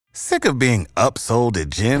Sick of being upsold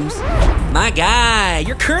at gyms? My guy,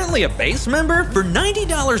 you're currently a base member? For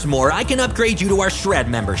 $90 more, I can upgrade you to our Shred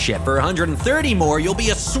membership. For $130 more, you'll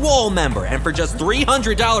be a Swole member. And for just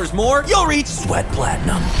 $300 more, you'll reach Sweat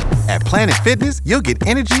Platinum. At Planet Fitness, you'll get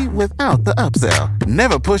energy without the upsell.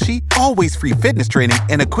 Never pushy, always free fitness training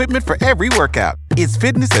and equipment for every workout. It's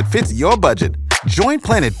fitness that fits your budget. Join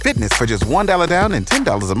Planet Fitness for just $1 down and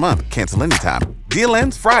 $10 a month. Cancel anytime. Deal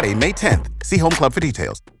ends Friday, May 10th. See Home Club for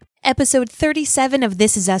details. Episode 37 of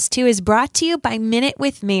This Is Us 2 is brought to you by Minute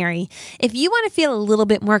with Mary. If you want to feel a little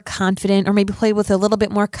bit more confident or maybe play with a little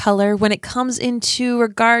bit more color when it comes into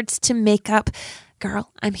regards to makeup,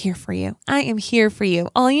 girl, I'm here for you. I am here for you.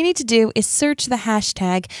 All you need to do is search the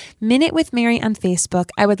hashtag Minute with Mary on Facebook.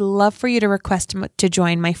 I would love for you to request to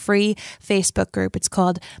join my free Facebook group. It's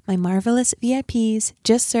called My Marvelous VIPs.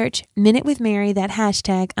 Just search Minute with Mary, that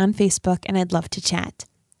hashtag on Facebook, and I'd love to chat.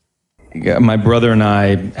 My brother and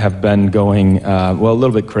I have been going, a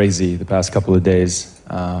little bit crazy the past couple of days.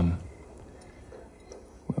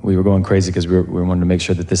 We were going crazy because we wanted to make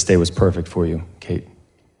sure that this day was perfect for you, Kate.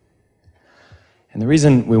 And the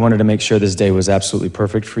reason we wanted to make sure this day was absolutely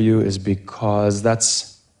perfect for you is because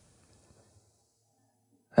that's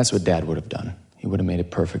what Dad would have done. He would have made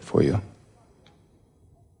it perfect for you.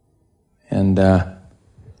 And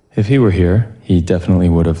if he were here, he definitely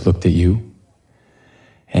would have looked at you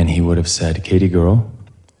and he would have said, Katie girl,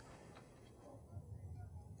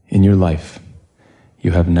 in your life,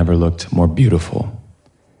 you have never looked more beautiful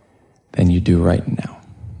than you do right now.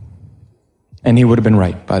 And he would have been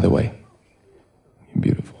right, by the way. You're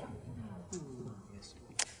beautiful.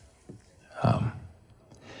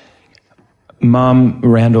 Mom,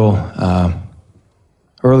 Randall,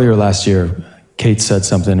 earlier last year, Kate said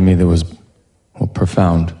something to me that was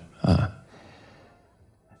profound.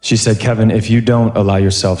 She said, Kevin, if you don't allow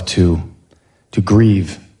yourself to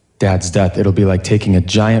grieve Dad's death, it'll be like taking a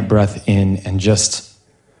giant breath in and just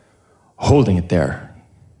holding it there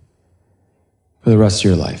for the rest of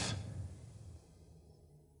your life.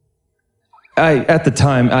 At the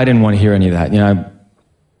time, I didn't want to hear any of that.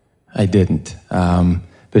 I didn't.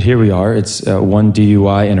 But here we are. It's one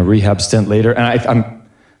DUI and a rehab stint later, and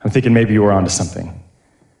I'm thinking maybe you were onto something.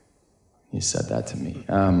 You said that to me.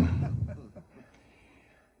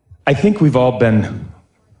 I think we've all been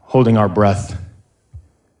holding our breath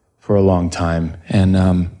for a long time.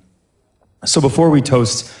 And so before we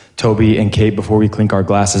toast Toby and Kate, before we clink our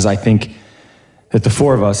glasses, I think that the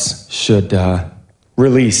four of us should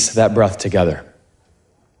release that breath together.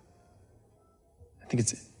 I think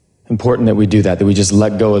it's important that we do that we just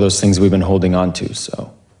let go of those things we've been holding on to.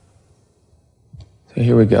 So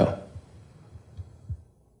here we go.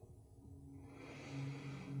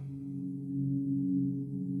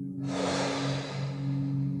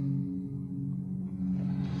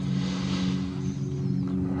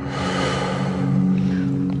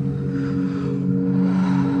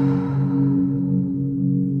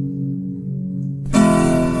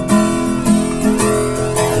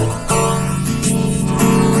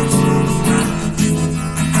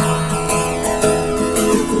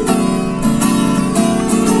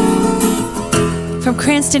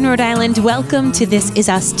 Cranston, Rhode Island, welcome to This Is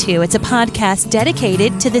Us 2. It's a podcast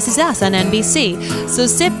dedicated to This Is Us on NBC. So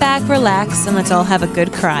sit back, relax, and let's all have a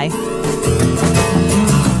good cry.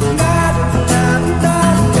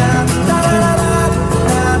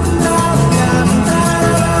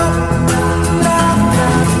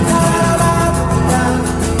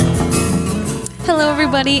 Hello,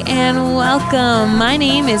 everybody, and welcome. My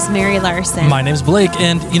name is Mary Larson. My name's Blake,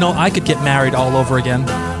 and, I could get married all over again.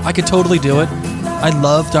 I could totally do it. I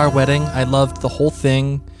loved our wedding. I loved the whole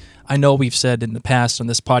thing. I know we've said in the past on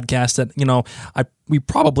this podcast that, we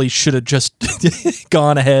probably should have just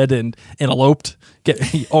gone ahead and eloped,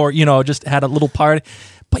 just had a little party.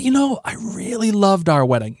 But, I really loved our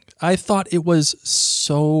wedding. I thought it was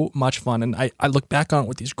so much fun, and I look back on it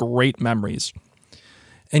with these great memories.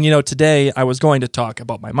 And, today I was going to talk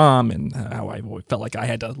about my mom and how I felt like I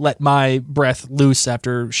had to let my breath loose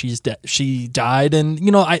after she died. And,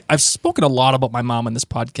 I've spoken a lot about my mom in this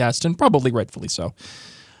podcast, and probably rightfully so.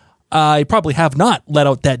 I probably have not let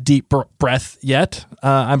out that deep breath yet.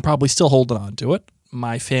 I'm probably still holding on to it.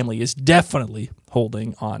 My family is definitely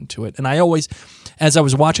holding on to it. And I always, as I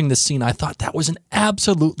was watching this scene, I thought that was an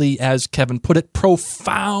absolutely, as Kevin put it,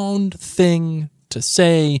 profound thing to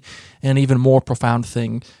say, an even more profound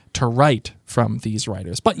thing to write from these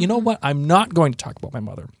writers. But you know what? I'm not going to talk about my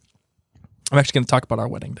mother. I'm actually going to talk about our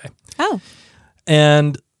wedding day. Oh.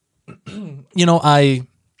 And,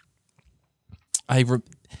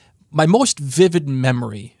 my most vivid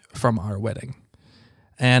memory from our wedding,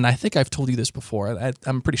 and I think I've told you this before.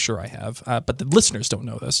 I'm pretty sure I have, but the listeners don't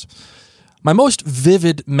know this. My most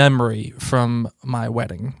vivid memory from my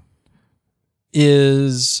wedding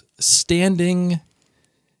is standing,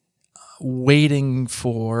 waiting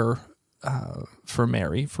for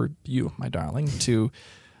Mary, for you, my darling, to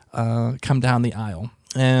come down the aisle,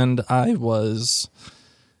 and I was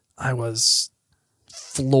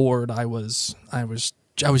floored. I was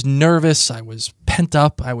nervous. I was pent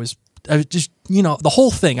up. I was just, the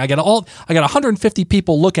whole thing. I got 150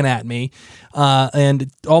 people looking at me,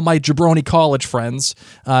 and all my jabroni college friends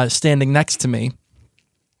standing next to me,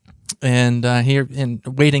 and here and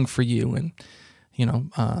waiting for you, and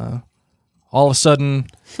all of a sudden,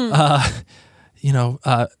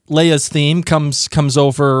 Leia's theme comes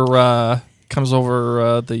over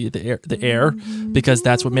the air, because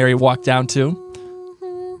that's what Mary walked down to.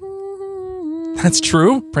 That's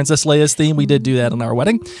true. Princess Leia's theme. We did do that on our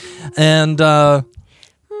wedding. And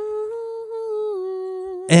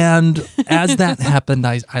as that happened,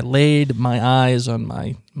 I laid my eyes on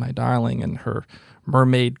my darling and her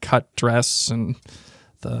mermaid cut dress and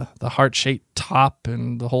the heart-shaped top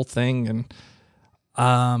and the whole thing. And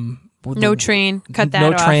no train. Cut that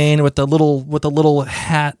no off. train with the little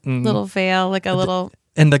hat and Little veil, like a little...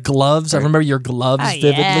 And the gloves. I remember your gloves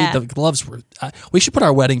vividly. Yeah. The gloves were... we should put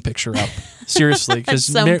our wedding picture up. Seriously, because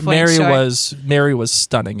some point, Mary sure. Mary was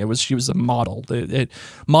stunning. She was a model.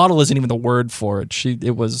 Model isn't even the word for it.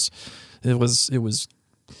 It was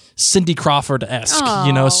Cindy Crawford-esque,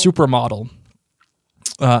 supermodel.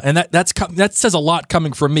 And that says a lot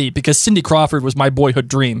coming from me, because Cindy Crawford was my boyhood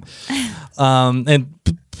dream.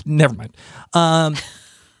 Never mind.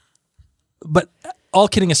 But all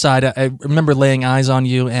kidding aside, I remember laying eyes on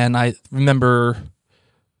you, and I remember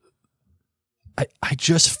I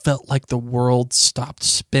just felt like the world stopped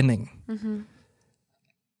spinning. Mm-hmm.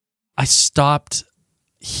 I stopped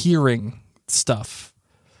hearing stuff.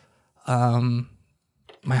 My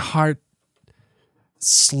heart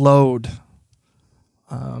slowed.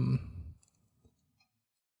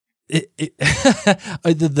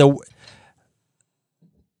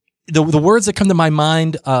 The words that come to my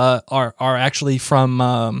mind are actually from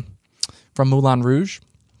Moulin Rouge.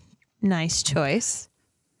 Nice choice.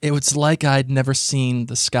 It was like I'd never seen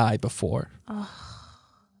the sky before. Oh,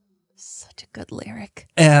 such a good lyric.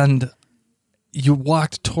 And you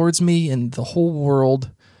walked towards me, and the whole world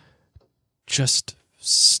just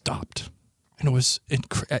stopped. And it was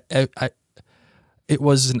it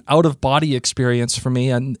was an out of body experience for me,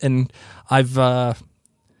 and I've had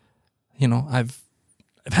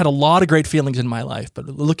a lot of great feelings in my life, but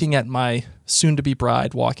looking at my soon-to-be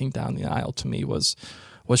bride walking down the aisle to me was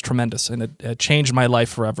tremendous, and it changed my life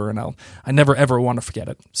forever, and I never ever want to forget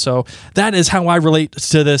it. So that is how I relate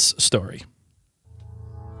to this story.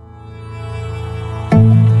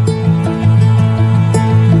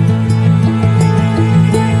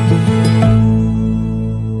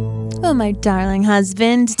 Oh, my darling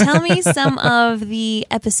husband, tell me some of the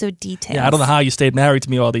episode details. Yeah, I don't know how you stayed married to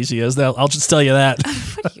me all these years. I'll just tell you that.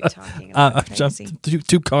 What are you talking about? Crazy.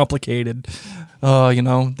 Too complicated. But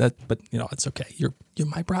it's okay. You're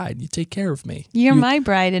my bride. You take care of me. You're my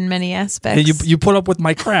bride in many aspects. You put up with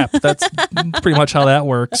my crap. That's pretty much how that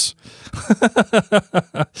works.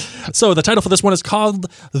 So the title for this one is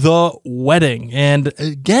called The Wedding. And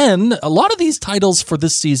again, a lot of these titles for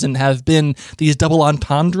this season have been these double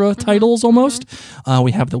entendre titles almost.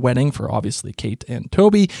 We have The Wedding for obviously Kate and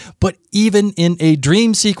Toby, but even in a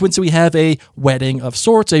dream sequence, we have a wedding of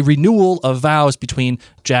sorts, a renewal of vows between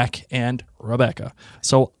Jack and Rebecca.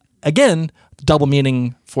 So again, double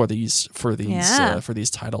meaning for these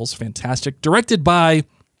titles. Fantastic. Directed by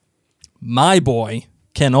my boy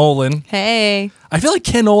Ken Olin. Hey, I feel like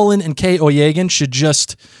Ken Olin and Kay Oyegan should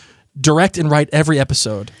just direct and write every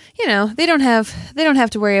episode. They don't have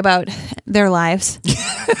to worry about their lives,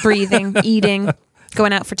 breathing, eating,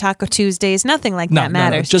 going out for Taco Tuesdays. Nothing like that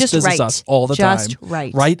matters. No, just write. Us all the time. Just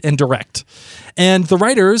write. Write and direct. And the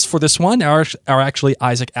writers for this one are actually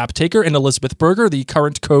Isaac Aptaker and Elizabeth Berger, the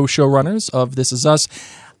current co-showrunners of This Is Us.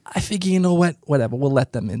 I figure, you know what? Whatever. We'll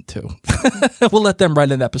let them in too. We'll let them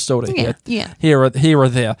write an episode here or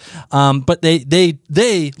there. But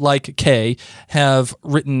they like Kay, have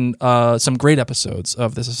written some great episodes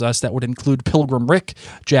of This Is Us that would include Pilgrim Rick,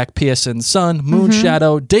 Jack Pearson's Son,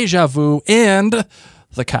 Moonshadow, Deja Vu, and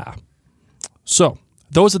The Car. So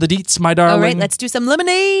those are the deets, my darling. All right, let's do some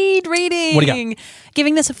lemonade rating. What do you got?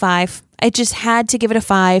 Giving this a 5. I just had to give it a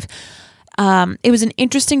 5. It was an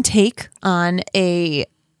interesting take on a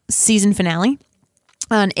season finale.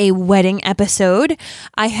 on a wedding episode.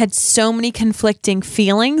 I had so many conflicting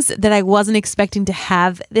feelings that I wasn't expecting to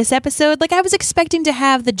have this episode. Like, I was expecting to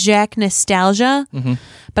have the Jack nostalgia,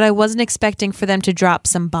 but I wasn't expecting for them to drop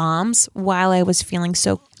some bombs while I was feeling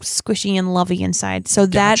so squishy and lovey inside. So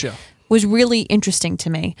Gotcha. that was really interesting to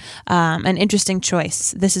me. An interesting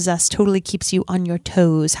choice. This Is Us totally keeps you on your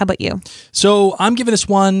toes. How about you? So I'm giving this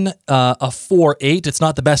one a 4.8. It's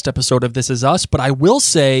not the best episode of This Is Us, but I will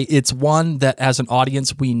say it's one that as an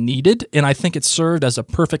audience we needed, and I think it served as a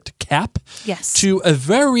perfect cap Yes. to a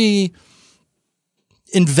very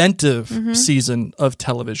inventive season of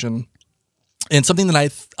television. And something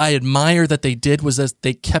that I admire that they did was that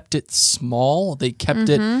they kept it small. They kept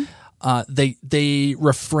it... They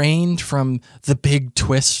refrained from the big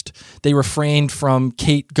twist. They refrained from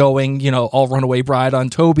Kate going, all runaway bride on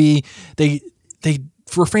Toby. They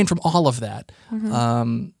refrained from all of that.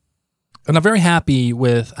 And I'm very happy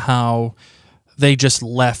with how they just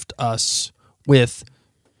left us with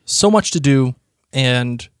so much to do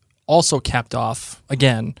and also capped off,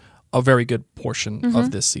 again, a very good portion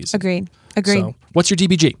of this season. Agreed. So, what's your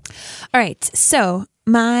DBG? All right. So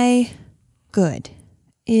my good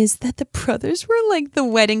is that the brothers were like the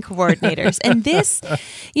wedding coordinators. And this,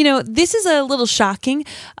 this is a little shocking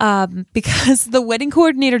because the wedding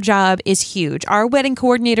coordinator job is huge. Our wedding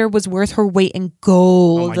coordinator was worth her weight in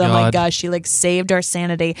gold. Oh my gosh, she saved our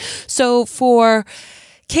sanity. So for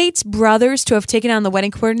Kate's brothers to have taken on the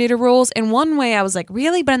wedding coordinator roles, in one way I was like,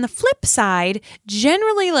 really? But on the flip side,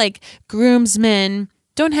 generally groomsmen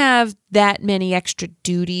don't have that many extra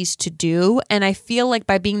duties to do. And I feel like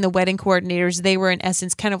by being the wedding coordinators, they were in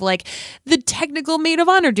essence kind of like the technical maid of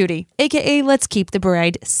honor duty, aka let's keep the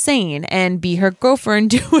bride sane and be her girlfriend,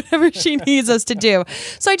 do whatever she needs us to do.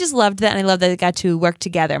 So I just loved that, and I love that they got to work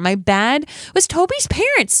together. My bad was Toby's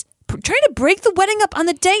parents trying to break the wedding up on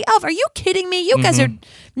the day of. Are you kidding me? You guys are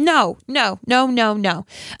no.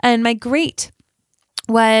 And my great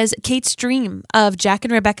was Kate's dream of Jack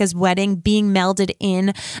and Rebecca's wedding being melded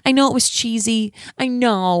in. I know it was cheesy. I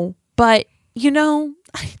know. But, I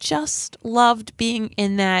just loved being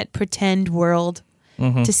in that pretend world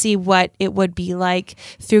to see what it would be like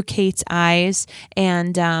through Kate's eyes.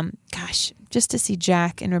 And, just to see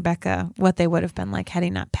Jack and Rebecca, what they would have been like had he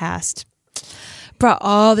not passed. Brought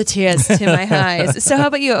all the tears to my eyes. So how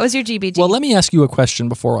about you? What was your GBG? Well, let me ask you a question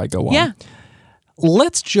before I go on. Yeah.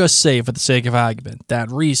 Let's just say, for the sake of argument,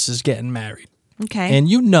 that Reese is getting married. Okay. And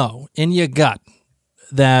in your gut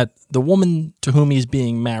that the woman to whom he's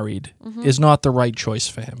being married is not the right choice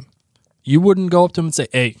for him. You wouldn't go up to him and say,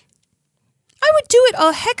 hey. I would do it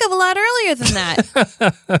a heck of a lot earlier than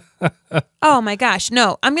that. Oh my gosh.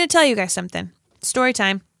 No, I'm going to tell you guys something. Story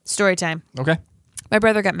time. Okay. My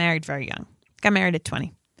brother got married very young. Got married at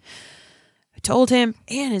 20. I told him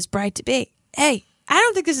and his bride-to-be, hey, I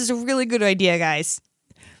don't think this is a really good idea, guys.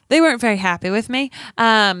 They weren't very happy with me.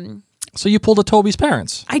 So you pulled a Toby's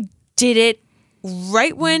parents. I did it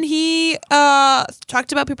right when he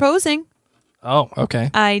talked about proposing. Oh, okay.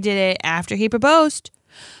 I did it after he proposed.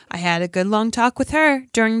 I had a good long talk with her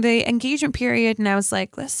during the engagement period, and I was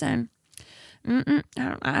like, "Listen, I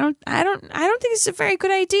don't think it's a very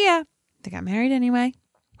good idea." They got married anyway.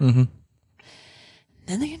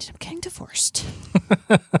 Then they ended up getting divorced.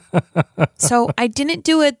 So I didn't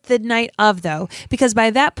do it the night of, though, because by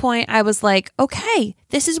that point I was like, okay,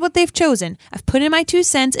 this is what they've chosen. I've put in my 2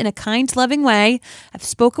 cents in a kind, loving way. I've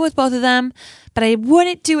spoken with both of them, but I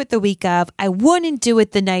wouldn't do it the week of. I wouldn't do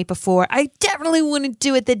it the night before. I definitely wouldn't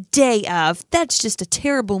do it the day of. That's just a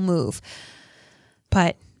terrible move.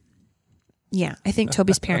 But yeah, I think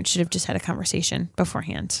Toby's parents should have just had a conversation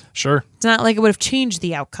beforehand. Sure. It's not like it would have changed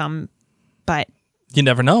the outcome, but You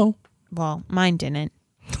never know. well, mine didn't.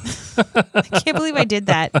 I can't believe I did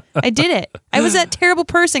that. I did it. I was that terrible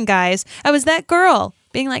person, guys. I was that girl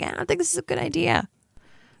being like, I don't think this is a good idea.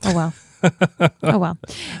 Oh, well. Oh, well.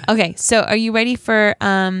 Okay, so are you ready for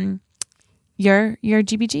your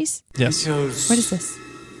GBGs? Yes. What is this?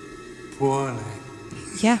 Poorly.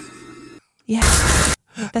 Yeah. Yeah.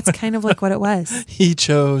 That's kind of like what it was. He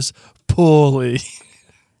chose poorly.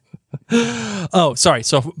 Oh, sorry.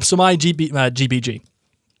 So my GBG.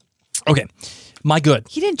 Okay. My good.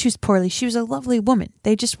 He didn't choose poorly. She was a lovely woman.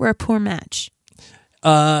 They just were a poor match.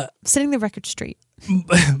 Setting the record straight.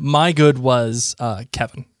 My good was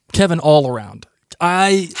Kevin. Kevin all around.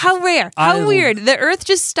 How rare. How weird. The earth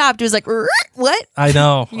just stopped. It was like, what? I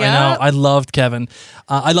know. Yep. I loved Kevin.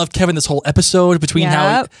 I loved Kevin this whole episode between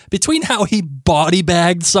how he body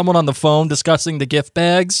bagged someone on the phone discussing the gift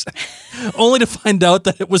bags, only to find out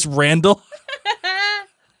that it was Randall.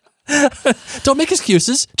 Don't make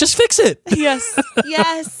excuses. Just fix it. Yes.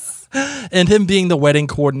 Yes. and him being the wedding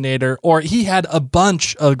coordinator, or he had a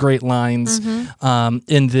bunch of great lines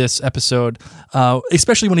in this episode,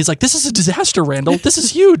 especially when he's like, "This is a disaster, Randall. This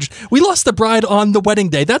is huge. We lost the bride on the wedding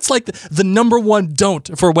day. That's like the number one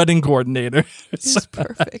don't for a wedding coordinator." It was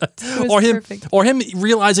perfect. It was or him, perfect. or him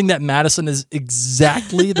realizing that Madison is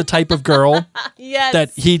exactly the type of girl Yes.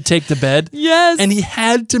 that he'd take to bed. Yes. And he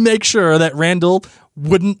had to make sure that Randall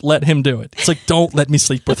wouldn't let him do it. It's like, don't let me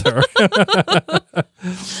sleep with her.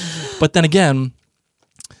 But then again,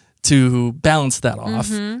 to balance that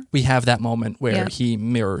off, we have that moment where he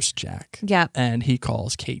mirrors Jack. Yeah. And he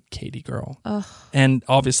calls Kate Katie girl. And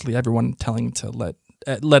obviously everyone telling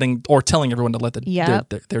everyone to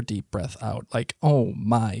let their deep breath out. Like, oh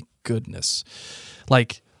my goodness.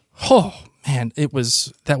 Like, oh man,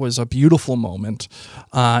 that was a beautiful moment.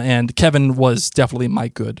 And Kevin was definitely my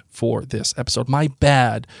good for this episode. My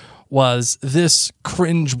bad was this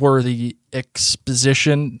cringeworthy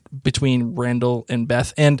exposition between Randall and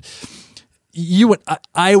Beth. And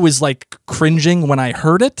I was like cringing when I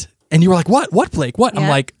heard it. And you were like, what, Blake? What? Yeah. I'm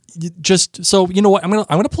like, just, so you know what? I'm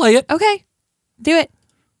gonna play it. Okay. Do it.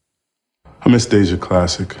 I miss Deja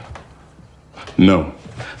Classic. No.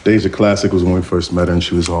 Deja Classic was when we first met her and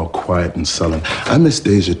she was all quiet and sullen. I miss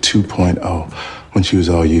Deja 2.0 when she was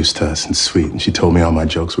all used to us and sweet and she told me all my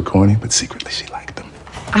jokes were corny, but secretly she liked them.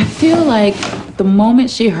 I feel like the moment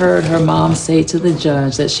she heard her mom say to the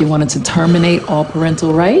judge that she wanted to terminate all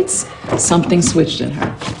parental rights, something switched in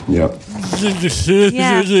her. Yep.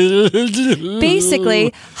 Yeah.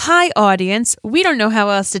 Basically, hi audience, we don't know how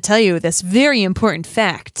else to tell you this very important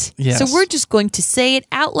fact. Yes. So we're just going to say it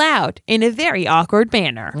out loud in a very awkward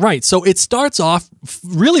manner. Right. So it starts off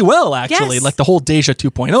really well, actually, Yes. like the whole Deja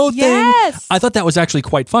 2.0 Yes. thing. I thought that was actually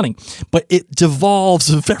quite funny, but it devolves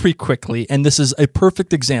very quickly. And this is a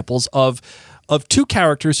perfect example of two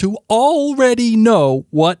characters who already know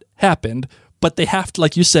what happened, but they have to,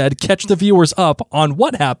 like you said, catch the viewers up on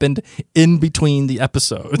what happened in between the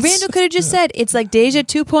episodes. Randall could have just said, it's like Deja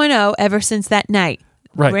 2.0 ever since that night.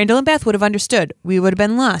 Right. Randall and Beth would have understood. We would have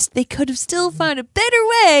been lost. They could have still found a better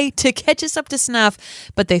way to catch us up to snuff,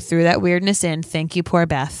 but they threw that weirdness in. Thank you, poor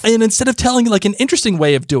Beth. And instead of telling like an interesting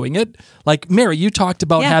way of doing it, like Mary, you talked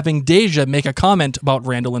about having Deja make a comment about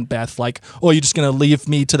Randall and Beth, like, "Oh, you're just going to leave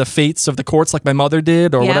me to the fates of the courts like my mother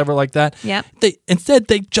did," or whatever like that. Yep. Instead,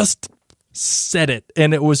 they just said it,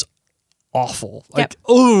 and it was awful. Like,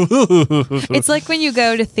 Yep. It's like when you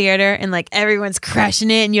go to theater and like everyone's crushing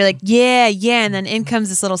it and you're like, yeah, and then in comes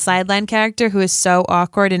this little sideline character who is so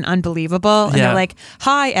awkward and unbelievable. And they're like,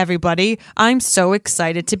 "Hi, everybody. I'm so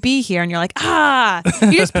excited to be here." And you're like,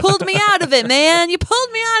 you just pulled me out of it, man. You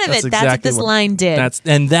pulled me out of it. That's what this line did.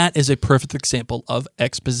 That is a perfect example of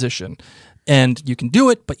exposition. And you can do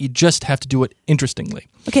it, but you just have to do it interestingly.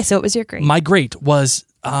 Okay, so what was your grade? My grade was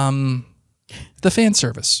the fan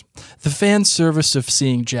service. The fan service of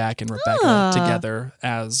seeing Jack and Rebecca together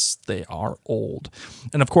as they are old.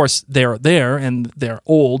 And of course, they're there and they're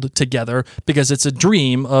old together because it's a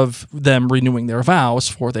dream of them renewing their vows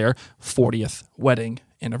for their 40th wedding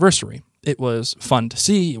anniversary. It was fun to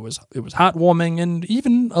see. It was heartwarming and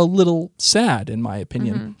even a little sad, in my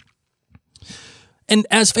opinion. And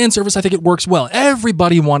as fan service, I think it works well.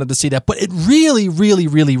 Everybody wanted to see that, but it really, really,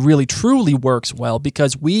 really, really, truly works well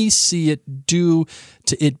because we see it due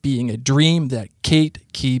to it being a dream that Kate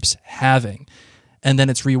keeps having. And then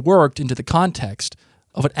it's reworked into the context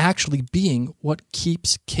of it actually being what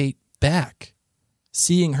keeps Kate back.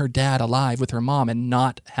 Seeing her dad alive with her mom and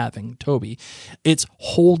not having Toby. It's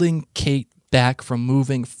holding Kate back from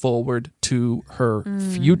moving forward to her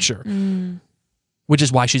future. Which is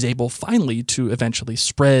why she's able finally to eventually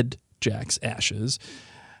spread Jack's ashes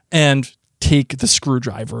and take the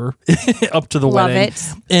screwdriver up to the Love wedding.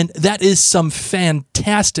 it. And that is some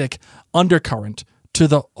fantastic undercurrent to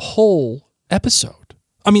the whole episode.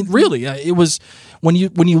 I mean, really, it was when you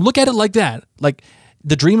look at it like that, like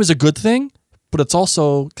the dream is a good thing, but it's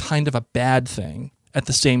also kind of a bad thing at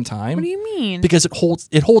the same time. What do you mean? Because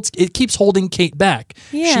it keeps holding Kate back.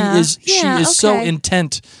 Yeah. She is so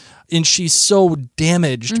intent. And she's so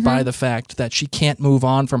damaged by the fact that she can't move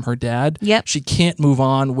on from her dad. Yep. She can't move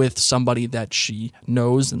on with somebody that she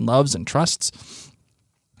knows and loves and trusts.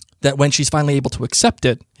 That when she's finally able to accept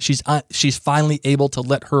it, she's finally able to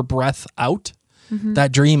let her breath out.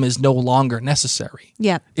 That dream is no longer necessary.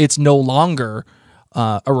 Yep. It's no longer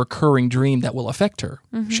a recurring dream that will affect her.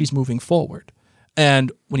 She's moving forward.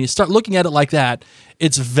 And when you start looking at it like that,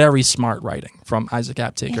 it's very smart writing from Isaac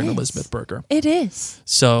Aptaker and Elizabeth Berger. It is.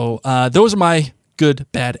 So those are my good,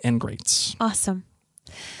 bad, and greats. Awesome.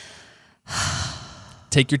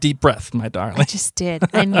 take your deep breath, my darling. I just did.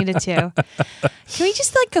 I needed to. Can we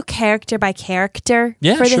just go character by character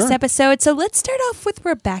Yeah, for this sure. episode? So let's start off with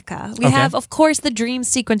Rebecca. We Okay. have, of course, the dream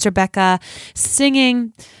sequence. Rebecca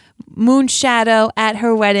singing Moonshadow at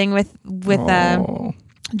her wedding with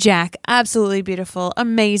Jack. Absolutely beautiful,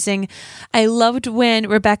 amazing. I loved when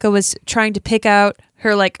Rebecca was trying to pick out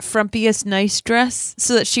her frumpiest nice dress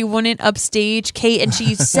so that she wouldn't upstage Kate, and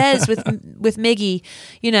she says with Miggy,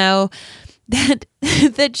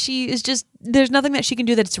 that she is just, there's nothing that she can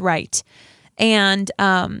do that's right. And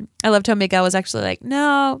I loved how Miguel was actually like,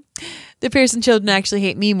 no, the Pearson children actually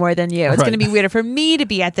hate me more than you. It's going to be weirder for me to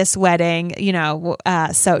be at this wedding,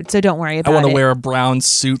 so don't worry about it. I want to wear a brown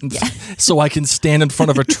suit so I can stand in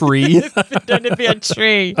front of a tree. Pretend to be a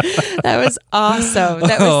tree. That was awesome.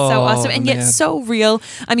 That was so awesome. And yet so real.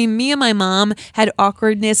 I mean, me and my mom had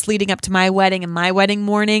awkwardness leading up to my wedding and my wedding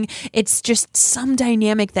morning. It's just some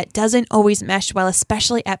dynamic that doesn't always mesh well,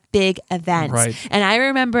 especially at big events. Right. And I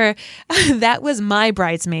remember that was my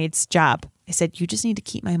bridesmaid's job. I said, you just need to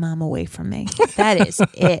keep my mom away from me. That is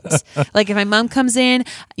it. If my mom comes in,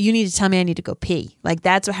 you need to tell me I need to go pee.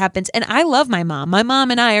 That's what happens. And I love my mom. My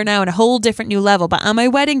mom and I are now at a whole different new level. But on my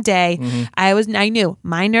wedding day, I knew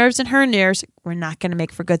my nerves and her nerves were not going to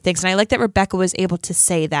make for good things. And I like that Rebecca was able to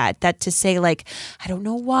say that to say I don't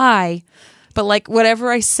know why, but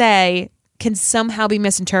whatever I say can somehow be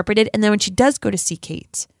misinterpreted. And then when she does go to see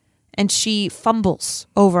Kate, and she fumbles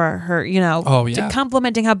over her,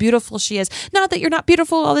 complimenting how beautiful she is. Not that you're not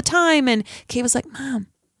beautiful all the time. And Kate was like, Mom,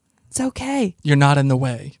 it's okay. You're not in the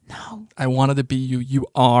way. No. I wanted to be you. You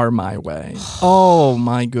are my way. Oh,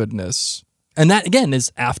 my goodness. And that, again, is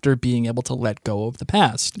after being able to let go of the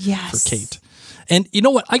past Yes. for Kate. And you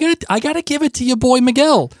know what? I gotta give it to your boy,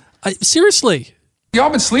 Miguel. Seriously. Y'all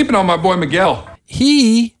been sleeping on my boy Miguel.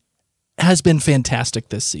 He has been fantastic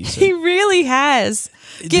this season. He really has.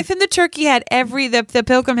 Give him the turkey hat the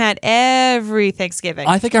pilgrim hat every Thanksgiving.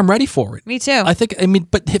 I think I'm ready for it. Me too.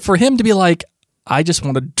 But for him to be like, I just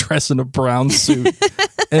want to dress in a brown suit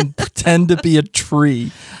and pretend to be a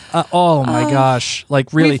tree. Oh my gosh.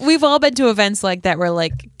 Really. We've all been to events like that where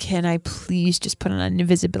can I please just put on an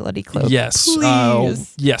invisibility cloak? Yes.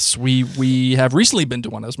 Please. Yes. We have recently been to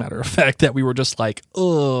one, as a matter of fact, that we were just like,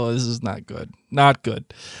 oh, this is not good. Not good.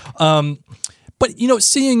 But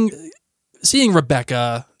seeing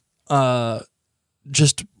Rebecca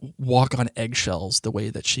just walk on eggshells the way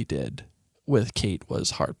that she did with Kate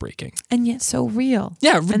was heartbreaking. And yet so real.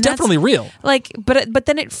 Yeah, And definitely real. But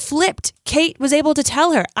then it flipped. Kate was able to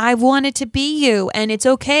tell her, I wanted to be you and it's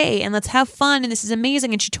okay and let's have fun and this is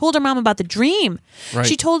amazing. And she told her mom about the dream. Right.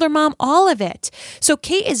 She told her mom all of it. So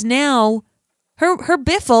Kate is now, her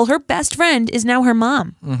Biffle, her best friend, is now her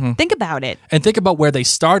mom. Mm-hmm. Think about it. And think about where they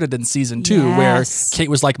started in season 2, where Yes. Kate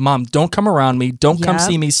was like, Mom, don't come around me. Don't come Yep.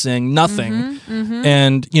 see me sing. Nothing. Mm-hmm.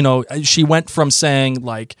 And, she went from saying,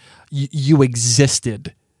 you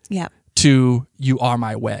existed Yeah. to you are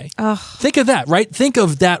my way. Think of that, right? Think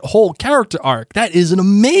of that whole character arc. That is an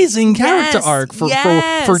amazing character Yes, arc for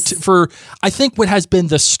yes. I think what has been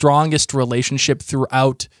the strongest relationship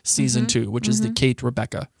throughout season 2, which is the Kate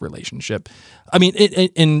Rebecca relationship. I mean,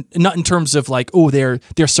 in not in terms of they're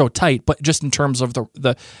so tight, but just in terms of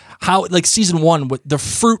the how season 1, the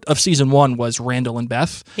fruit of season 1 was Randall and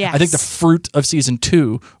Beth. Yes. I think the fruit of season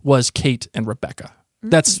 2 was Kate and Rebecca.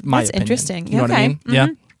 That's my opinion. Interesting. You know what I mean? Okay. Yeah.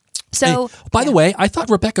 So, Hey, by the way, I thought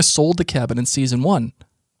Rebecca sold the cabin in season 1.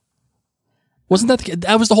 Wasn't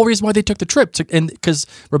that was the whole reason why they took the trip? Because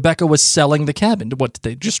Rebecca was selling the cabin. What, did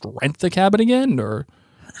they just rent the cabin again? Or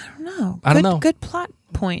I don't know. Good plot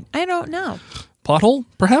point. I don't know. Pothole,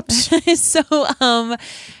 perhaps? So,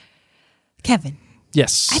 Kevin.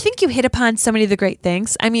 Yes. I think you hit upon so many of the great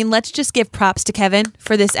things. I mean, let's just give props to Kevin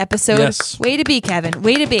for this episode. Yes. Way to be, Kevin.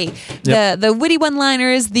 Way to be. Yep. The witty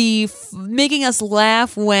one-liners, making us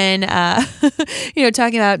laugh when,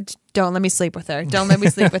 talking about don't let me sleep with her. Don't let me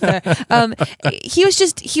sleep with her. He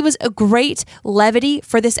was a great levity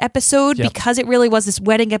for this episode because it really was this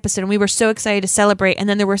wedding episode and we were so excited to celebrate. And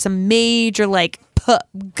then there were some major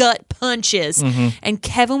gut punches and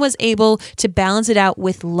Kevin was able to balance it out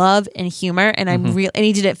with love and humor and and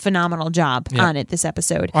he did a phenomenal job on it this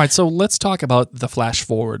episode. All right, so let's talk about the flash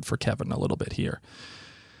forward for Kevin a little bit here.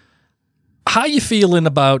 How you feeling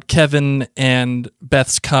about Kevin and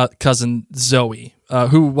Beth's cousin Zoe,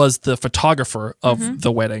 who was the photographer of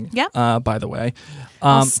the wedding? Yeah. By the way,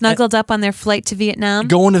 All snuggled up on their flight to Vietnam.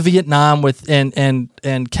 going to Vietnam with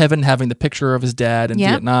and Kevin having the picture of his dad in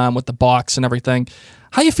Vietnam with the box and everything.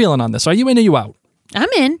 How you feeling on this? Are you in or you out? I'm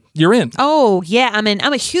in. You're in. Oh, yeah, I'm in.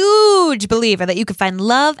 I'm a huge believer that you can find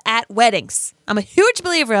love at weddings. I'm a huge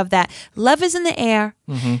believer of that. Love is in the air.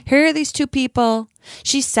 Here are these two people.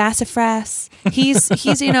 She's sassafras. He's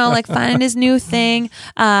like finding his new thing.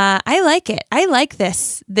 I like it. I like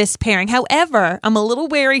this pairing. However, I'm a little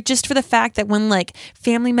wary just for the fact that when like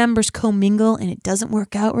family members commingle and it doesn't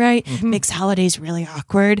work out right, makes holidays really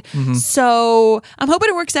awkward. So I'm hoping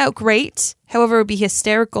it works out great. However, it would be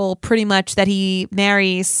hysterical pretty much that he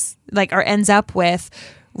marries like or ends up with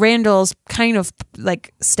Randall's kind of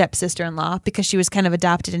like stepsister-in-law because she was kind of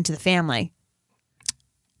adopted into the family.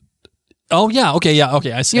 Oh yeah, okay, yeah,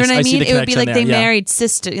 okay. I see. You know what I mean? See the it would be like they there, married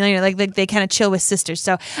sister. Like they kind of chill with sisters.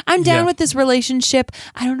 So I'm down with this relationship.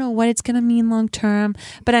 I don't know what it's gonna mean long term,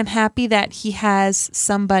 but I'm happy that he has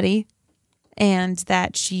somebody, and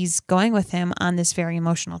that she's going with him on this very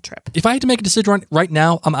emotional trip. If I had to make a decision right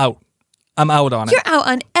now, I'm out. I'm out on it. You're out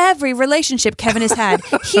on every relationship Kevin has had.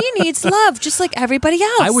 He needs love just like everybody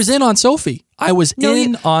else. I was in on Sophie. You were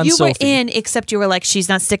Sophie. in, except you were like, she's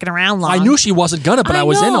not sticking around long. I knew she wasn't gonna, but I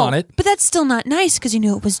was in on it. But that's still not nice because you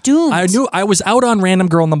knew it was doomed. I knew I was out on random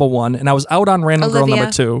girl number 1, and I was out on random girl number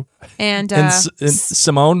 2. And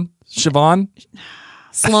Siobhan?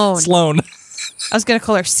 Sloan. I was going to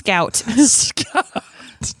call her Scout.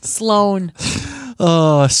 Sloan.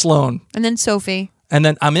 Sloan. And then Sophie. And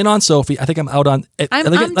then I'm in on Sophie. I think I'm out on.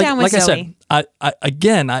 I'm down with Zoe. I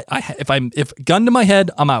said, if gun to my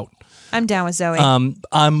head, I'm out. I'm down with Zoe.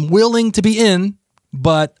 I'm willing to be in,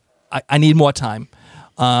 but I need more time.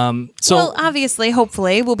 Well, obviously,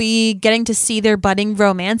 hopefully, we'll be getting to see their budding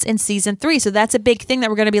romance in season 3. So that's a big thing that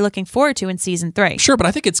we're going to be looking forward to in season 3. Sure, but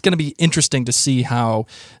I think it's going to be interesting to see how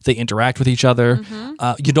they interact with each other.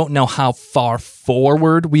 You don't know how far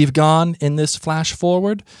forward we've gone in this flash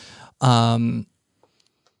forward.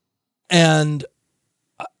 And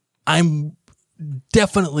I'm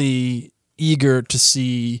definitely eager to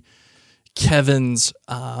see Kevin's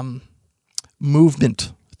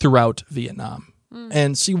movement throughout Vietnam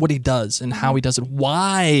and see what he does and how he does it.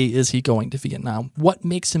 Why is he going to Vietnam? What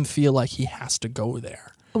makes him feel like he has to go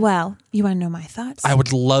there? Well, you want to know my thoughts? I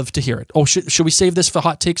would love to hear it. Oh, should we save this for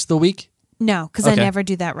Hot Takes of the Week? No, because I never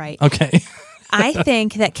do that right. Okay. I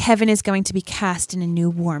think that Kevin is going to be cast in a new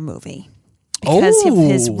war movie. Because of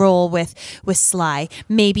his role with Sly.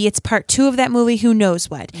 Maybe it's part 2 of that movie. Who knows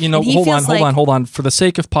what? Hold on. For the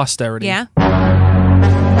sake of posterity. Yeah.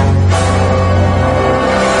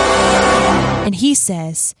 And he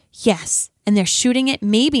says, yes. And they're shooting it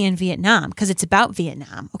maybe in Vietnam because it's about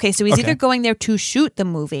Vietnam. Okay, so he's either going there to shoot the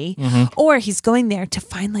movie or he's going there to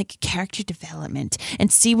find like character development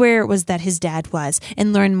and see where it was that his dad was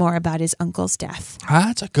and learn more about his uncle's death.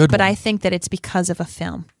 That's a good one. But I think that it's because of a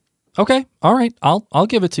film. Okay, all right. I'll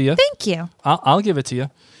give it to you. Thank you. I'll give it to you.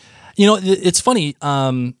 You know, it's funny.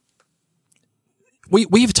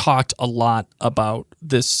 We've talked a lot about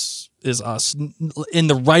This Is Us, in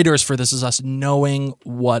the writers for This Is Us, knowing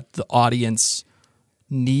what the audience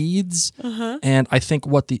needs, and I think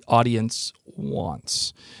what the audience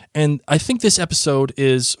wants. And I think this episode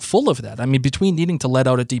is full of that. I mean, between needing to let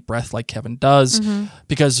out a deep breath like Kevin does,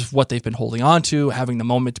 because of what they've been holding on to, having the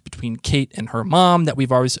moment between Kate and her mom that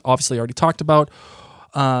we've obviously already talked about.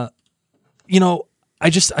 I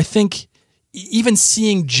think even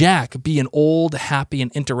seeing Jack be an old, happy,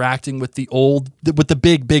 and interacting with the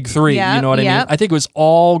big three, you know what I mean? I think it was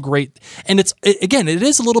all great. And it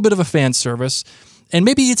is a little bit of a fan service, and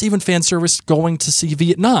maybe it's even fan service going to see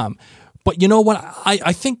Vietnam. But you know what?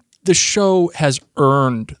 I think the show has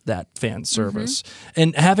earned that fan service.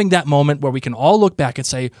 And having that moment where we can all look back and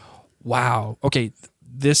say, wow, okay,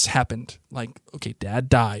 this happened. Like, okay, Dad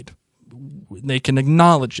died. They can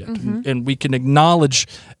acknowledge it, and we can acknowledge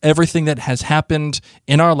everything that has happened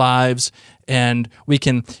in our lives, and we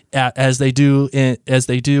can, as they do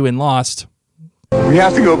in Lost. We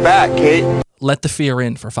have to go back, Kate. Let the fear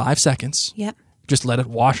in for 5 seconds. Yep. Just let it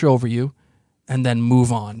wash over you, and then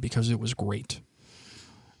move on because it was great.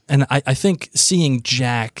 And I think seeing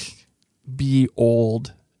Jack be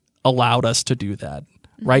old allowed us to do that.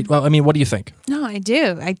 Right? Well, I mean, what do you think? No, I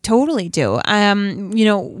do. I totally do.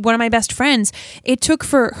 One of my best friends, it took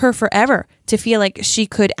for her forever to feel like she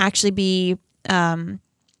could actually be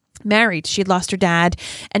married. She had lost her dad,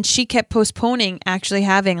 and she kept postponing actually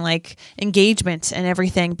having like engagement and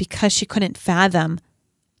everything because she couldn't fathom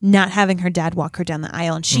not having her dad walk her down the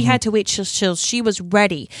aisle. And she had to wait till she was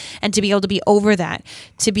ready and to be able to be over that,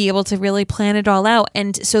 to be able to really plan it all out.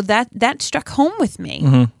 And so that struck home with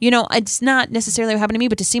me. You know, it's not necessarily what happened to me,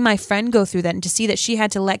 but to see my friend go through that and to see that she had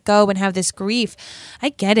to let go and have this grief, I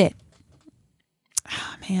get it.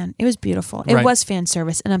 Oh, man, it was beautiful. It Right. was fan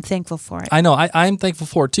service, and I'm thankful for it. I know. I'm thankful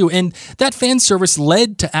for it too. And that fan service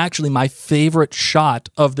led to actually my favorite shot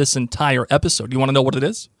of this entire episode. You want to know what it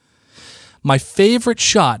is? My favorite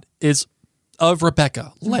shot is of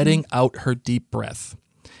Rebecca letting out her deep breath.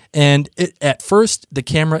 And at first, the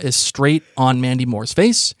camera is straight on Mandy Moore's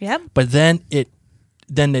face. Yep. But then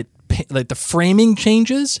like the framing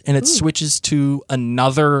changes and it switches to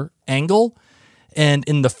another angle. And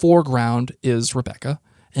in the foreground is Rebecca,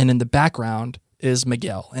 and in the background is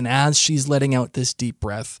Miguel. And as she's letting out this deep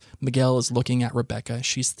breath, Miguel is looking at Rebecca.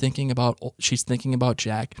 She's thinking about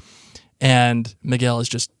Jack, and Miguel is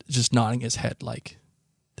just nodding his head like,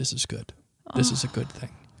 "This is good. This is a good thing."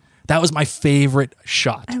 That was my favorite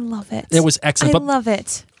shot. I love it. It was excellent. I love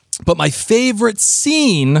it. But my favorite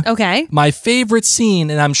scene, Okay.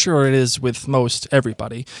 and I'm sure it is with most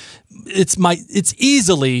everybody, it's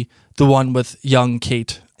easily the one with young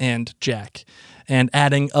Kate and Jack, and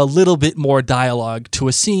adding a little bit more dialogue to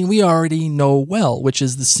a scene we already know well, which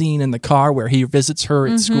is the scene in the car where he visits her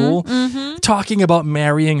at school, talking about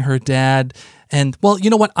marrying her dad. And, well, you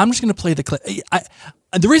know what? I'm just going to play the clip.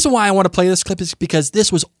 The reason why I want to play this clip is because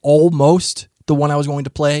this was almost the one I was going to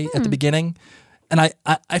play at the beginning. And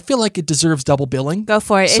I feel like it deserves double billing. Go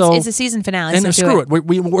for it. So, it's a season finale. And so screw it.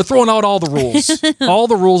 We're throwing out all the rules. All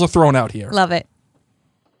the rules are thrown out here. Love it.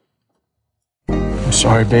 I'm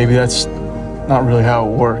sorry, baby. That's not really how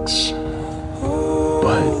it works.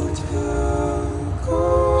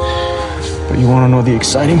 But you want to know the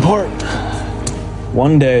exciting part?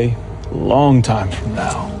 One day, a long time from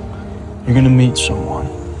now, you're going to meet someone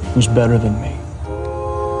who's better than me.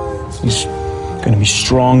 He's going to be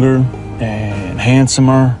stronger and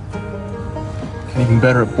handsomer and even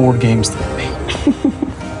better at board games than me.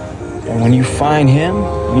 And when you find him,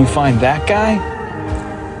 when you find that guy,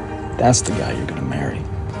 that's the guy you're going to marry.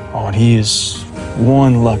 Oh, and he is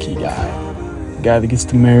one lucky guy. The guy that gets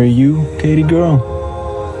to marry you, Katie girl.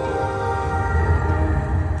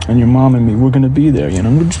 And your mom and me, we're going to be there, you know.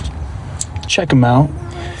 We'll just check him out.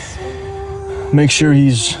 Make sure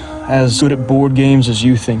he's as good at board games as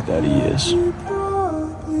you think that he is.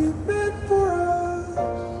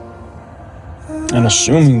 And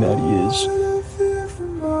assuming that he is,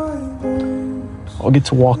 I'll get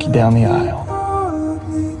to walk you down the aisle.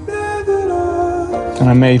 And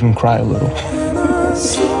I may even cry a little.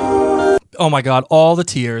 Oh my God, all the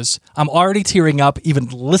tears. I'm already tearing up even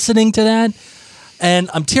listening to that. And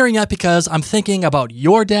I'm tearing up because I'm thinking about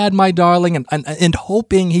your dad, my darling, and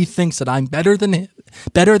hoping he thinks that I'm better than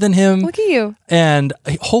him. Look at you. And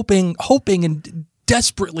hoping and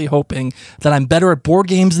desperately hoping that I'm better at board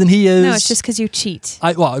games than he is. No, it's just because you cheat.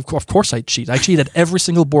 Well, of course I cheat. I cheat at every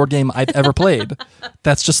single board game I've ever played.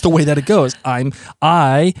 That's just the way that it goes.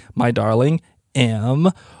 I, my darling,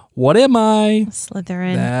 what am I?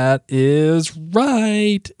 Slytherin. That is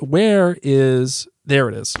right. There it is.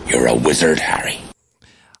 You're a wizard, Harry.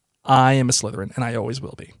 I am a Slytherin, and I always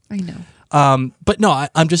will be. I know. But no,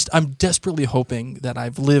 I'm desperately hoping that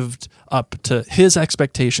I've lived up to his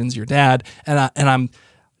expectations, your dad, and I'm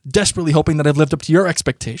desperately hoping that I've lived up to your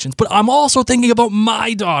expectations. But I'm also thinking about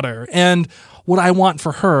my daughter and what I want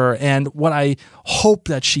for her and what I hope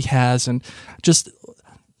that she has, and just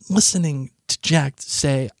listening to Jack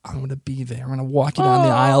say, "I'm going to be there. I'm going to walk you down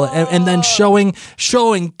the aisle," and then showing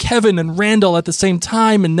Kevin and Randall at the same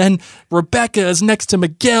time, and then Rebecca is next to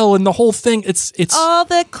Miguel, and the whole thing. It's all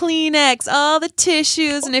the Kleenex, all the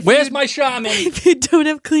tissues, and where's my Charmin? If you don't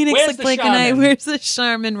have Kleenex Where's like the Blake and I, Charmin? where's the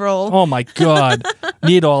Charmin roll? Oh my God,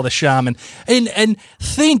 need all the Charmin. And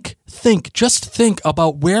think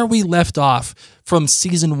about where we left off from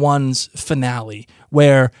season 1's finale,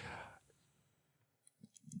 where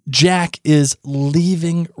Jack is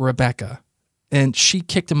leaving Rebecca, and she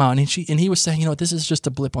kicked him out, and he was saying, this is just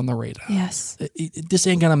a blip on the radar. Yes, this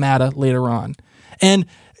ain't gonna matter later on. And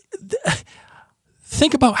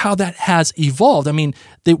think about how that has evolved. I mean,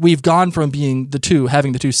 we've gone from having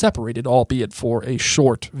the two separated, albeit for a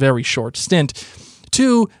very short stint,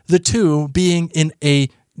 to the two being in a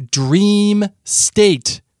dream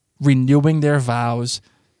state, renewing their vows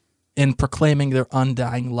and proclaiming their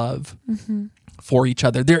undying love. Mm-hmm. For each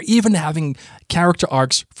other. They're even having character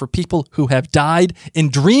arcs for people who have died in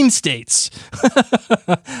dream states.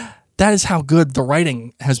 That is how good the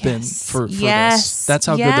writing has been for this. That's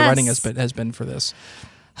how good the writing has been for this.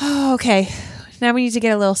 Oh, okay. Now we need to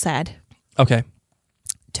get a little sad. Okay.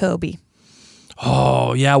 Toby.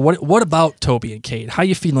 Oh, yeah. What about Toby and Kate? How are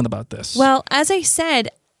you feeling about this? Well, as I said,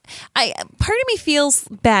 part of me feels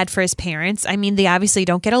bad for his parents. I mean, they obviously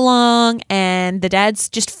don't get along, and the dad's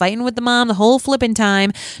just fighting with the mom the whole flipping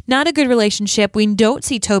time. Not a good relationship. We don't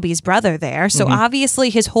see Toby's brother there, so obviously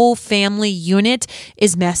his whole family unit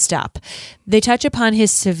is messed up. They touch upon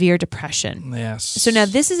his severe depression. Yes. So now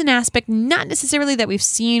this is an aspect not necessarily that we've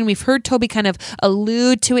seen. We've heard Toby kind of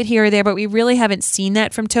allude to it here or there, but we really haven't seen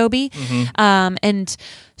that from Toby. And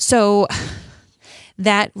so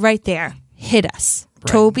that right there hit us.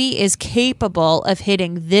 Right. Toby is capable of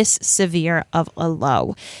hitting this severe of a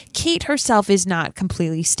low. Kate herself is not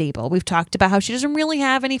completely stable. We've talked about how she doesn't really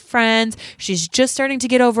have any friends. She's just starting to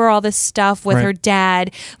get over all this stuff with her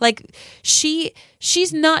dad. Like she's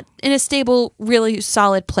not in a stable, really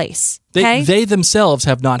solid place. They themselves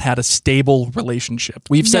have not had a stable relationship.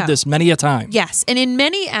 We've said this many a time. Yes. And in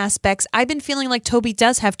many aspects, I've been feeling like Toby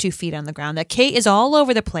does have 2 feet on the ground, that Kate is all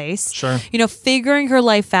over the place, figuring her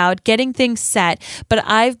life out, getting things set. But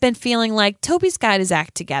I've been feeling like Toby's got his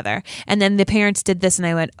act together. And then the parents did this and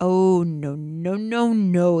I went, oh,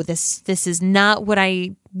 no. This is not what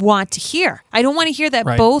I want to hear. I don't want to hear that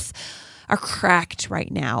both are cracked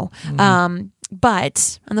right now.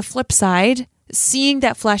 But on the flip side, seeing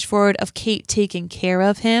that flash forward of Kate taking care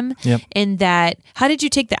of him and that, how did you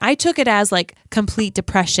take that? I took it as like complete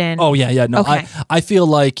depression. Oh, yeah. No, okay. I feel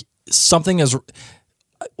like something is, well,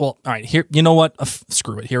 all right, here, you know what?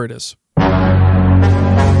 Screw it. Here it is.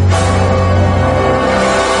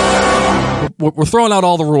 We're throwing out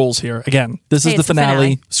all the rules here. Again, this is the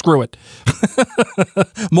finale. Screw it.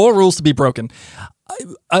 More rules to be broken.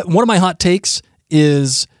 One of my hot takes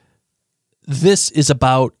is this is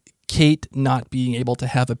about Kate not being able to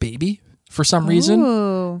have a baby for some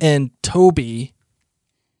reason. And Toby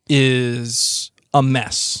is a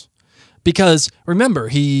mess. Because remember,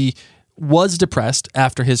 he was depressed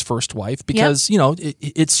after his first wife because,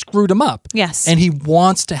 it screwed him up. Yes. And he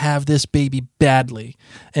wants to have this baby badly.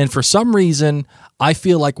 And for some reason, I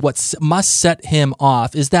feel like what must set him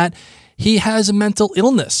off is that he has a mental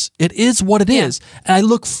illness. It is what it is. And I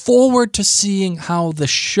look forward to seeing how the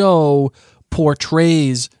show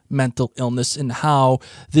portrays mental illness and how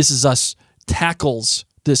This Is Us tackles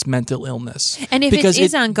this mental illness. And if it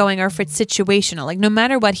is ongoing or if it's situational, like no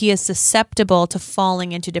matter what, he is susceptible to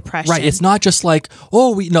falling into depression. Right. It's not just like,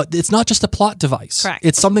 it's not just a plot device. Correct.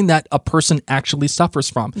 It's something that a person actually suffers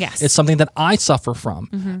from. Yes. It's something that I suffer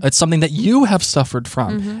from. It's something that you have suffered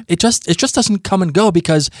from. It just doesn't come and go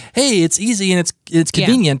because, hey, it's easy and it's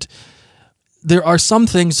convenient. There are some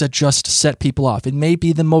things that just set people off. It may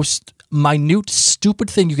be the most minute, stupid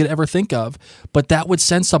thing you could ever think of, but that would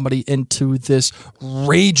send somebody into this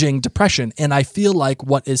raging depression. And I feel like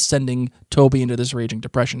what is sending Toby into this raging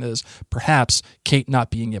depression is perhaps Kate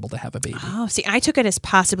not being able to have a baby. Oh, see, I took it as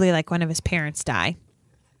possibly like one of his parents die.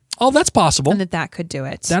 Oh, that's possible. And that could do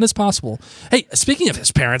it. That is possible. Hey, speaking of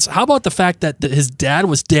his parents, how about the fact that his dad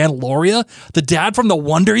was Dan Lauria, the dad from the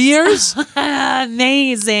Wonder Years?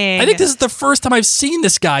 Amazing. I think this is the first time I've seen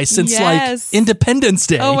this guy since like Independence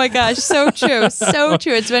Day. Oh my gosh, so true. So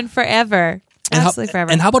true. It's been forever. Absolutely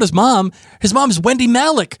forever. And how about his mom? His mom is Wendy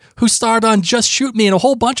Malick, who starred on Just Shoot Me and a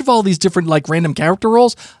whole bunch of all these different like random character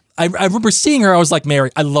roles. I remember seeing her. I was like,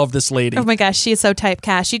 Mary, I love this lady. Oh my gosh, she is so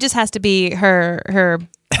typecast. She just has to be her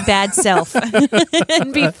bad self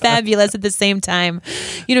and be fabulous at the same time.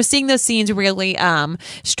 Seeing those scenes really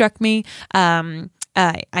struck me. I'm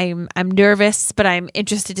nervous, but I'm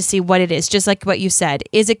interested to see what it is. Just like what you said,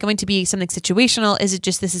 is it going to be something situational? Is it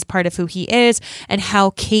just this is part of who he is, and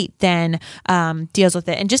how Kate then deals with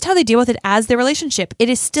it, and just how they deal with it as their relationship? It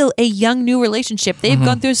is still a young, new relationship. They've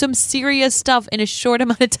gone through some serious stuff in a short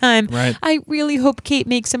amount of time. Right. I really hope Kate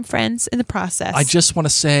makes some friends in the process. I just want to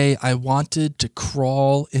say I wanted to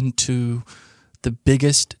crawl into the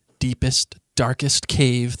biggest, deepest, darkest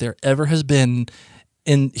cave there ever has been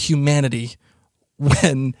in humanity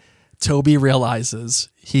when Toby realizes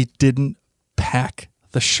he didn't pack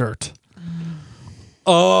the shirt.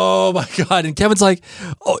 Oh my God. And Kevin's like,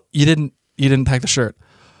 "Oh, you didn't pack the shirt."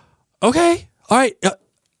 Okay. All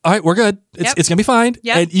right, we're good. It's going to be fine.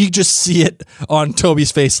 Yep. And you just see it on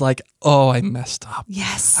Toby's face like, "Oh, I messed up.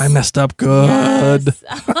 Yes. I messed up good."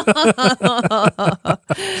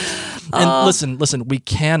 Yes. And listen, we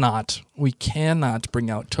cannot bring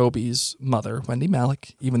out Toby's mother, Wendy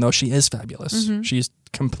Malick, even though she is fabulous. She's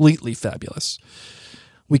completely fabulous.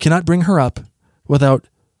 We cannot bring her up without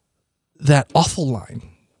that awful line.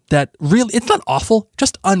 That really, it's not awful,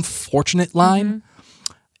 just unfortunate line.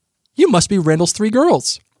 You must be Randall's 3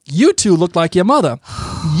 girls. You 2 look like your mother.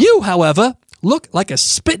 You, however, look like a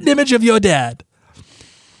spitting image of your dad.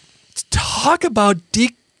 Talk about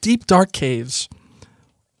deep, dark caves.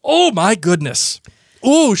 Oh my goodness.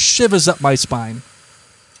 Ooh, shivers up my spine.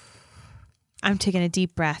 I'm taking a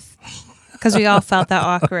deep breath because we all felt that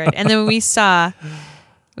awkward. And then we saw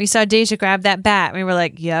Deja grab that bat. And we were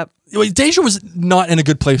like, yep. Deja was not in a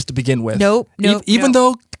good place to begin with. Nope. Even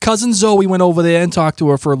though cousin Zoe went over there and talked to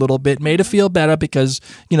her for a little bit, made her feel better because,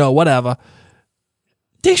 whatever.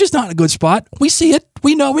 Deja's not in a good spot. We see it.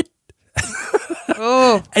 We know it.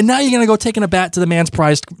 Oh. And now you're going to go taking a bat to the man's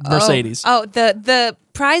prized Mercedes. Oh, the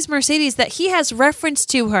prize Mercedes that he has referenced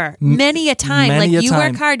to her many a time. You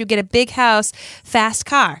work hard, you get a big house, fast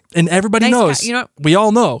car. And everybody nice knows, we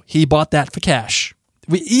all know he bought that for cash.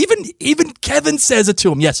 Even Kevin says it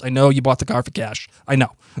to him. Yes, I know you bought the car for cash. I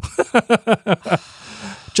know.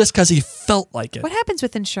 Just because he felt like it. What happens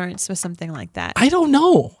with insurance with something like that? I don't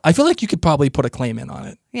know. I feel like you could probably put a claim in on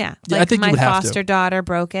it. Yeah. I think my you would have foster to. daughter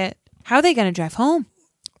broke it. How are they going to drive home?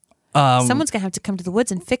 Someone's going to have to come to the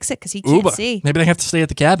woods and fix it because he can't see. Maybe they have to stay at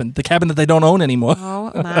the cabin that they don't own anymore.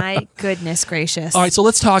 Oh, my goodness gracious. All right, so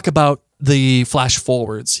let's talk about the flash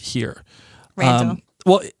forwards here. Randall.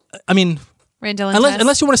 Randall and Tess?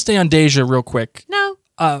 unless you want to stay on Deja real quick. No.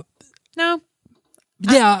 No.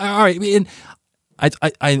 Yeah, all right. And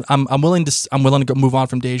I'm willing to go move on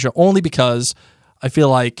from Deja only because I feel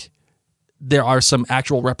like there are some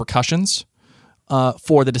actual repercussions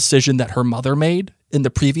for the decision that her mother made in the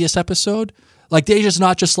previous episode. Like, Deja's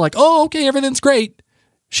not just like, oh, okay, everything's great.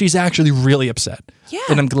 She's actually really upset. Yeah.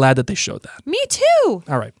 And I'm glad that they showed that. Me too.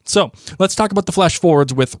 All right. So let's talk about the flash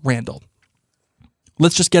forwards with Randall.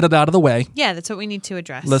 Let's just get it out of the way. Yeah, that's what we need to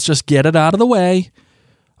address. Let's just get it out of the way.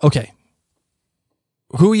 Okay.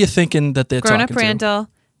 Who are you thinking that they're talking to? Grown-up Randall.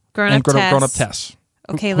 Grown-up Tess. Grown-up Tess.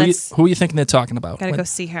 Okay, who are you thinking they're talking about? Gotta go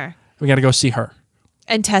see her. We gotta go see her.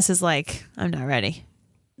 And Tess is like, I'm not ready.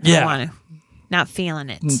 I Yeah. don't want to. Not feeling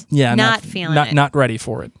it. Yeah. Not feeling it. Not ready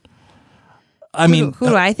for it. Who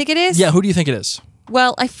do I think it is? Yeah, who do you think it is?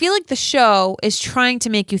 Well, I feel like the show is trying to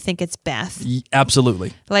make you think it's Beth.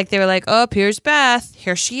 Absolutely. Like they were like, oh, here's Beth.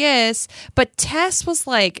 Here she is. But Tess was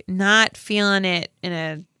like not feeling it in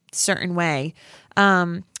a certain way.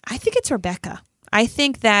 I think it's Rebecca. I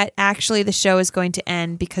think that actually the show is going to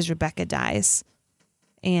end because Rebecca dies.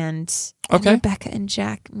 And Rebecca and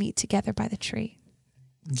Jack meet together by the tree.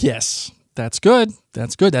 Yes. That's good.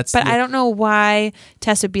 But I don't know why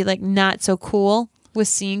Tess would be like not so cool with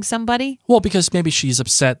seeing somebody. Well, because maybe she's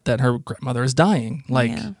upset that her grandmother is dying.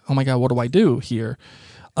 Like, oh my God, what do I do here?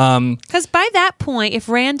 Because by that point, if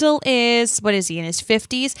Randall is, what is he, in his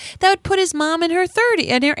 50s, that would put his mom in her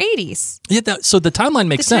 80s. Yeah, so the timeline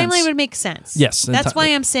makes sense. The timeline would make sense. Yes. That's why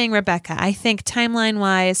I'm saying Rebecca. I think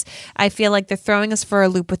timeline-wise, I feel like they're throwing us for a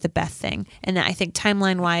loop with the Beth thing. And I think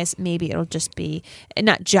timeline-wise, maybe it'll just be,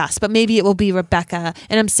 not just, but maybe it will be Rebecca.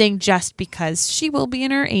 And I'm saying just because she will be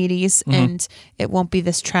in her 80s and it won't be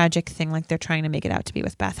this tragic thing like they're trying to make it out to be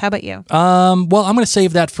with Beth. How about you? Well, I'm going to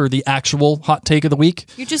save that for the actual hot take of the week.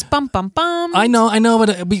 You just bum. I know,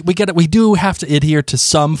 but we get it. We do have to adhere to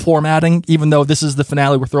some formatting, even though this is the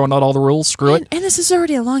finale. We're throwing out all the rules. Screw it. And this is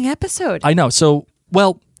already a long episode. I know. So,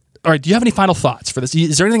 well, all right. Do you have any final thoughts for this?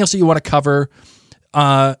 Is there anything else that you want to cover? Do you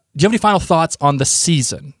have any final thoughts on the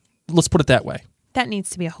season? Let's put it that way. That needs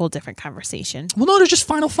to be a whole different conversation. Well, no, there's just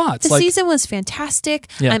final thoughts. The season was fantastic.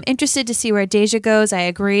 Yeah. I'm interested to see where Deja goes. I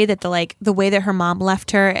agree that the way that her mom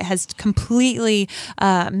left her has completely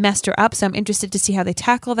messed her up. So I'm interested to see how they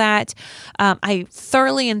tackle that. I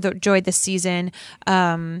thoroughly enjoyed this season.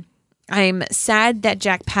 I'm sad that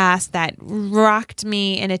Jack passed. That rocked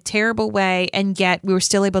me in a terrible way, and yet we were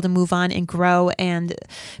still able to move on and grow and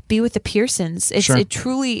be with the Pearsons. It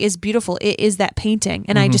truly is beautiful. It is that painting,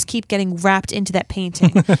 and I just keep getting wrapped into that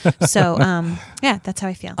painting. So, yeah, that's how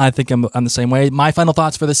I feel. I think I'm the same way. My final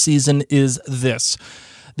thoughts for this season is this.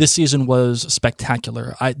 This season was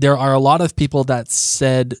spectacular. There are a lot of people that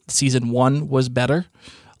said season 1 was better.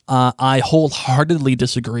 I wholeheartedly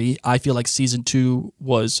disagree. I feel like season 2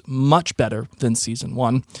 was much better than season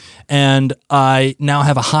 1. And I now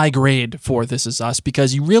have a high grade for This Is Us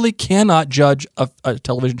because you really cannot judge a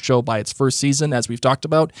television show by its first season, as we've talked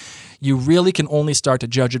about. You really can only start to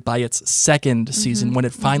judge it by its second season when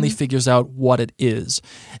it finally figures out what it is.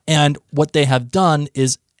 And what they have done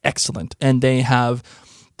is excellent. And they have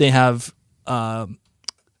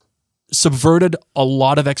subverted a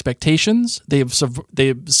lot of expectations. They've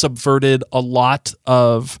subverted a lot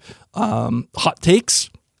of hot takes,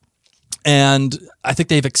 and I think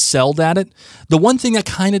they've excelled at it. The one thing that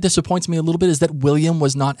kind of disappoints me a little bit is that William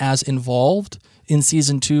was not as involved in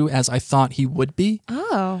season 2 as I thought he would be.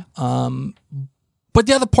 Oh. But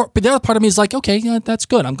the other part of me is like, okay, yeah, that's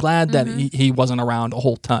good. I'm glad that he wasn't around a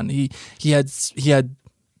whole ton. He had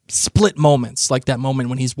split moments, like that moment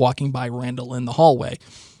when he's walking by Randall in the hallway.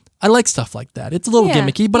 I like stuff like that. It's a little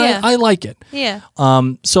gimmicky, but I like it. Yeah.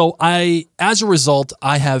 So as a result,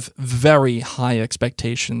 I have very high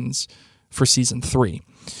expectations for season 3.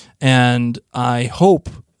 And I hope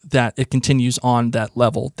that it continues on that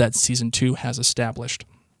level that season 2 has established.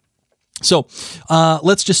 So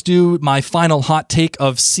let's just do my final hot take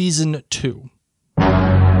of season 2.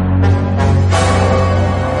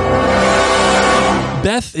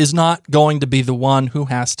 Beth is not going to be the one who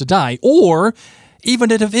has to die, or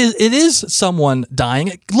even if it is someone dying,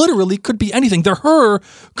 it literally could be anything. The her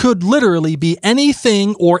could literally be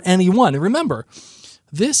anything or anyone. And remember,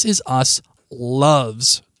 This Is Us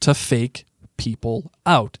loves to fake people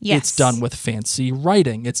out. Yes. It's done with fancy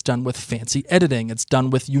writing. It's done with fancy editing. It's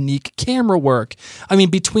done with unique camera work. I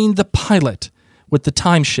mean, between the pilot with the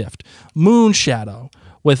time shift, Moonshadow,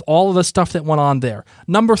 with all of the stuff that went on there.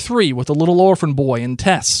 Number 3 with the little orphan boy and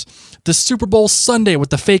Tess. The Super Bowl Sunday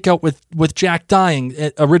with the fake out with Jack dying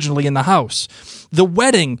originally in the house. The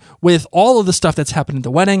wedding with all of the stuff that's happened at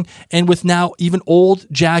the wedding, and with now even old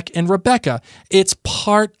Jack and Rebecca. It's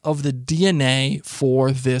part of the DNA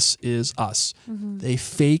for This Is Us. Mm-hmm. They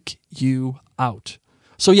fake you out.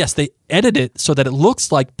 So yes, they edit it so that it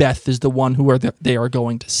looks like Beth is the one who they are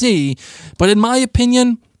going to see. But in my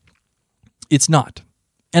opinion, it's not.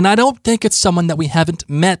 And I don't think it's someone that we haven't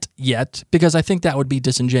met yet, because I think that would be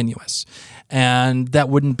disingenuous and that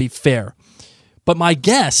wouldn't be fair. But my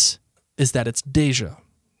guess is that it's Deja.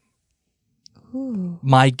 Ooh.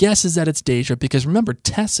 My guess is that it's Deja because remember,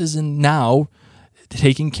 Tess is now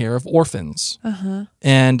taking care of orphans. Uh-huh.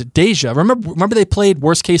 And Deja, remember they played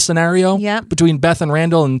worst case scenario between Beth and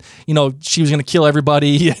Randall, and she was going to kill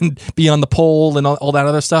everybody and be on the pole and all that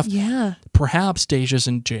other stuff. Yeah. Perhaps Deja's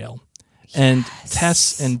in jail. And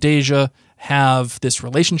Tess and Deja have this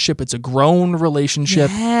relationship. It's a grown relationship.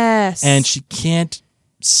 Yes. And she can't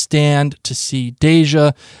stand to see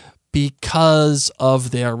Deja because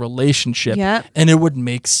of their relationship. Yep. And it would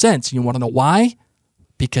make sense. You want to know why?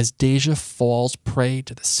 Because Deja falls prey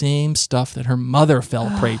to the same stuff that her mother fell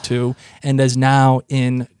prey to and is now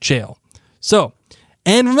in jail. So,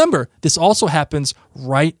 and remember, this also happens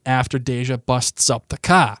right after Deja busts up the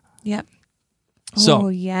car. Yep. So, oh,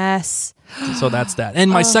 yes. So that's that.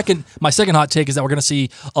 And my second hot take is that we're going to see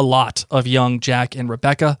a lot of young Jack and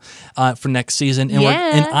Rebecca for next season. And,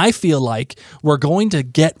 and I feel like we're going to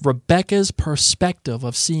get Rebecca's perspective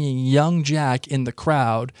of seeing young Jack in the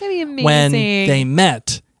crowd when they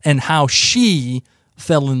met and how she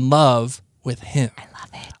fell in love with him. I love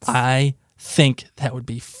it. I think that would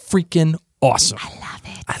be freaking awesome. I love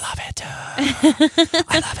it. I love it too.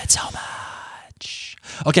 I love it so much.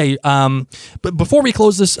 Okay, but before we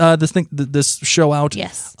close this show out,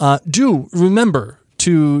 yes, do remember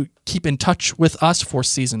to keep in touch with us for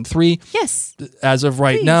season 3. Yes. As of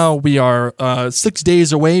right now, we are 6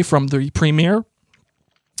 days away from the premiere.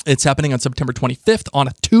 It's happening on September 25th on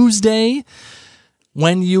a Tuesday.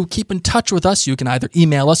 When you keep in touch with us, you can either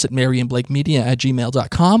email us at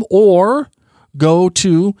maryandblakemedia@gmail.com or go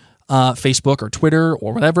to Facebook or Twitter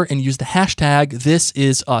or whatever and use the hashtag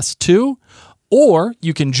 #ThisIsUs2. Or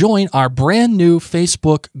you can join our brand new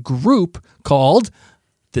Facebook group called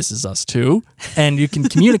This Is Us Too, and you can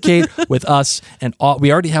communicate with us. And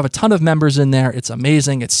we already have a ton of members in there. It's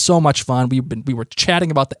amazing. It's so much fun. We were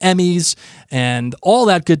chatting about the Emmys and all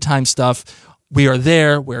that good time stuff. We are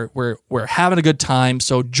there. We're having a good time.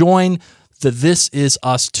 So join the This Is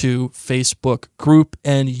Us Too Facebook group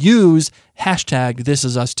and use hashtag This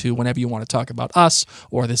Is Us Too whenever you want to talk about us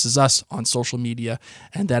or This Is Us on social media.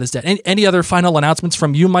 And that is that. Any other final announcements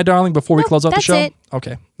from you, my darling, before we close out the show? It.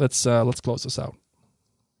 Okay, let's close this out.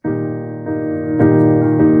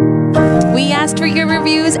 We asked for your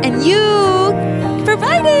reviews and you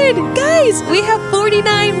provided. Guys, we have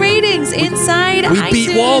 49 ratings inside we iTunes. Beat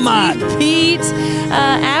Walmart. We beat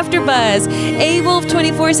AfterBuzz.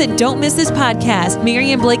 AWolf24 said, don't miss this podcast.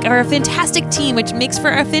 Mary and Blake are a fantastic team, which makes for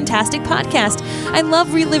a fantastic podcast. I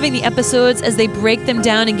love reliving the episodes as they break them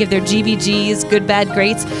down and give their GBGs, good, bad,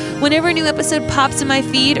 greats. Whenever a new episode pops in my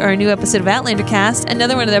feed or a new episode of Outlander Cast,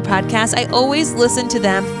 another one of their podcasts, I always listen to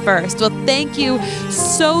them first. Well, thank you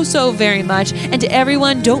so very much. And to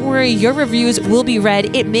everyone, don't worry, your reviews will be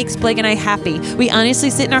read. It makes Blake and I happy. We honestly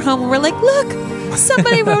sit in our home and we're like, look,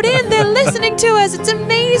 somebody wrote in, they're listening to us. It's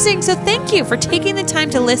amazing. So thank you for taking the time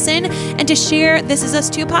to listen and to share This Is Us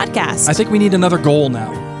Too podcast. I think we need another goal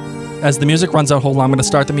now. As the music runs out, hold on, I'm going to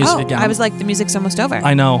start the music again. I was like, the music's almost over.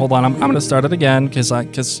 I know, hold on, I'm going to start it again because I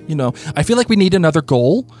feel like we need another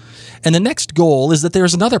goal. And the next goal is that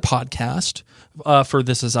there's another podcast for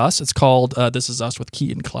This Is Us. It's called This Is Us with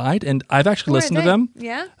Key and Clyde, and I've actually listened to them.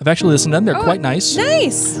 Yeah. I've actually listened to them. They're quite nice.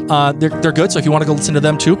 Nice. They're good. So if you want to go listen to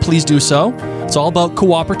them too, please do so. It's all about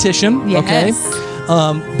cooperation. Yes.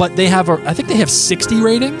 Okay. But they have, I think they have 60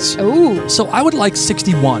 ratings. Ooh. So I would like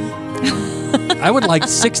 61. I would like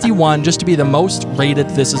 61 just to be the most rated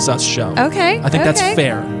This Is Us show. Okay. I think that's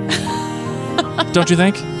fair. Don't you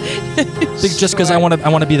think? Just because I want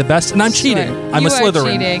to be the best, and I'm cheating. I'm You a are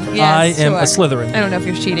Slytherin. cheating. Yes, I am a sure. Slytherin. I don't know if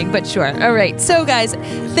you're cheating, but sure. All right. So, guys,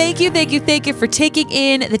 thank you for taking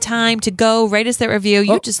in the time to go write us that review.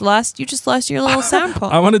 You just lost your little sound pole.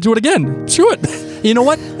 I want to do it again. Screw it. You know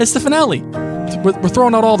what? It's the finale. We're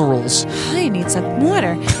throwing out all the rules. I need some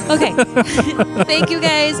water. Okay. Thank you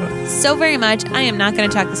guys so very much. I am not going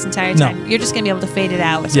to talk this entire time. You're just going to be able to fade it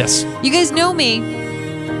out. Yes. You guys know me.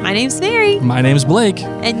 My name's Mary. My name's Blake.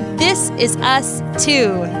 And this is Us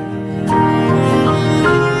Too.